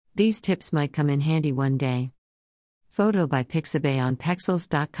These tips might come in handy one day. Photo by Pixabay on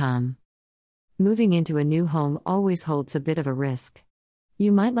Pexels.com. Moving into a new home always holds a bit of a risk.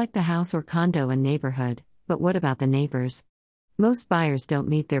 You might like the house or condo and neighborhood, but what about the neighbors? Most buyers don't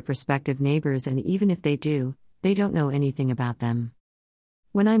meet their prospective neighbors, and even if they do, they don't know anything about them.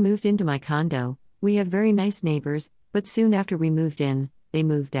 When I moved into my condo, we had very nice neighbors, but soon after we moved in, they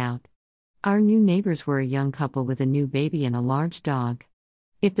moved out. Our new neighbors were a young couple with a new baby and a large dog.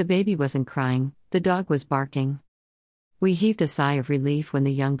 If the baby wasn't crying, the dog was barking. We heaved a sigh of relief when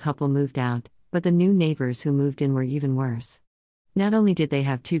the young couple moved out, but the new neighbors who moved in were even worse. Not only did they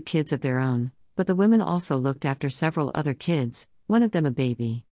have 2 kids of their own, but the women also looked after several other kids, one of them a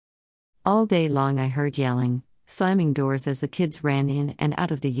baby. All day long I heard yelling, slamming doors as the kids ran in and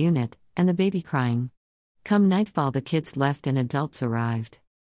out of the unit, and the baby crying. Come nightfall, the kids left and adults arrived.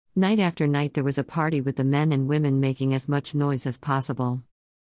 Night after night there was a party with the men and women making as much noise as possible.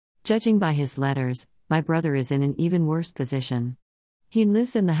 Judging by his letters, my brother is in an even worse position. He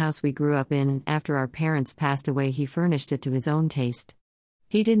lives in the house we grew up in, and after our parents passed away he furnished it to his own taste.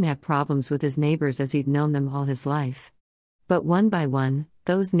 He didn't have problems with his neighbors as he'd known them all his life. But one by one,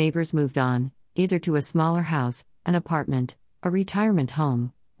 those neighbors moved on, either to a smaller house, an apartment, a retirement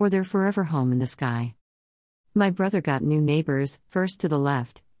home, or their forever home in the sky. My brother got new neighbors, first to the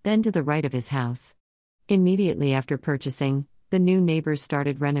left, then to the right of his house. Immediately after purchasing, the new neighbors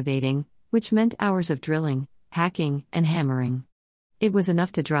started renovating, which meant hours of drilling, hacking, and hammering. It was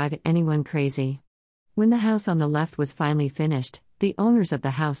enough to drive anyone crazy. When the house on the left was finally finished, the owners of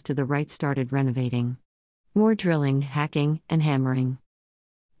the house to the right started renovating. More drilling, hacking, and hammering.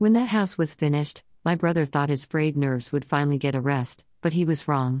 When that house was finished, my brother thought his frayed nerves would finally get a rest, but he was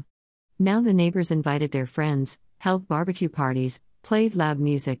wrong. Now the neighbors invited their friends, held barbecue parties, played loud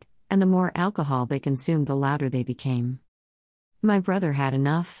music, and the more alcohol they consumed, the louder they became. My brother had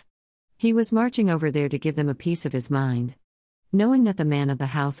enough. He was marching over there to give them a piece of his mind. Knowing that the man of the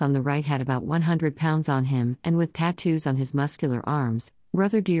house on the right had about 100 pounds on him and with tattoos on his muscular arms,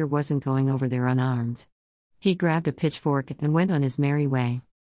 Brother Deer wasn't going over there unarmed. He grabbed a pitchfork and went on his merry way.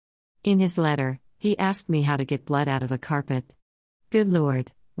 In his letter, he asked me how to get blood out of a carpet. Good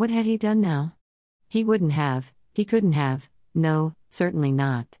Lord, what had he done now? He wouldn't have, he couldn't have, no, certainly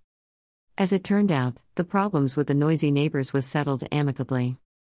not. As it turned out, the problems with the noisy neighbors was settled amicably.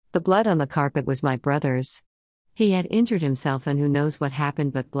 The blood on the carpet was my brother's. He had injured himself and who knows what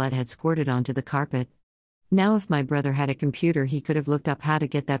happened, but blood had squirted onto the carpet. Now if my brother had a computer he could have looked up how to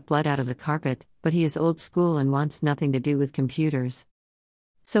get that blood out of the carpet, but he is old school and wants nothing to do with computers.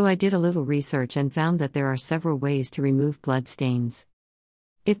 So I did a little research and found that there are several ways to remove blood stains.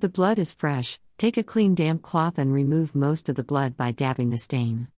 If the blood is fresh, take a clean damp cloth and remove most of the blood by dabbing the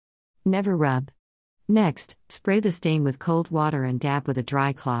stain. Never rub. Next, spray the stain with cold water and dab with a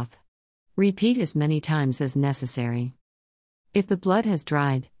dry cloth. Repeat as many times as necessary. If the blood has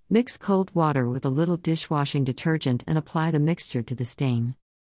dried, mix cold water with a little dishwashing detergent and apply the mixture to the stain.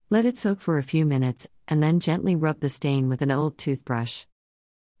 Let it soak for a few minutes, and then gently rub the stain with an old toothbrush.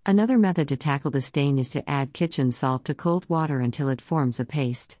 Another method to tackle the stain is to add kitchen salt to cold water until it forms a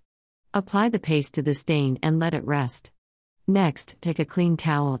paste. Apply the paste to the stain and let it rest. Next, take a clean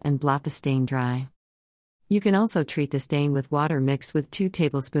towel and blot the stain dry. You can also treat the stain with water mixed with 2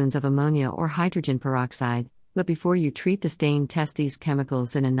 tablespoons of ammonia or hydrogen peroxide, but before you treat the stain, test these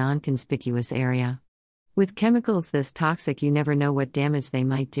chemicals in a non-conspicuous area. With chemicals this toxic, you never know what damage they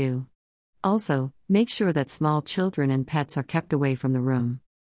might do. Also, make sure that small children and pets are kept away from the room.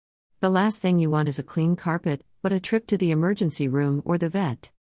 The last thing you want is a clean carpet, but a trip to the emergency room or the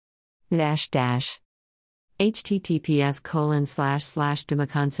vet.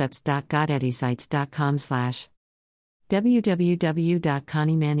 https://dumaconcepts.godaddysites.com/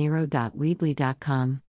 www.conniemanero.weebly.com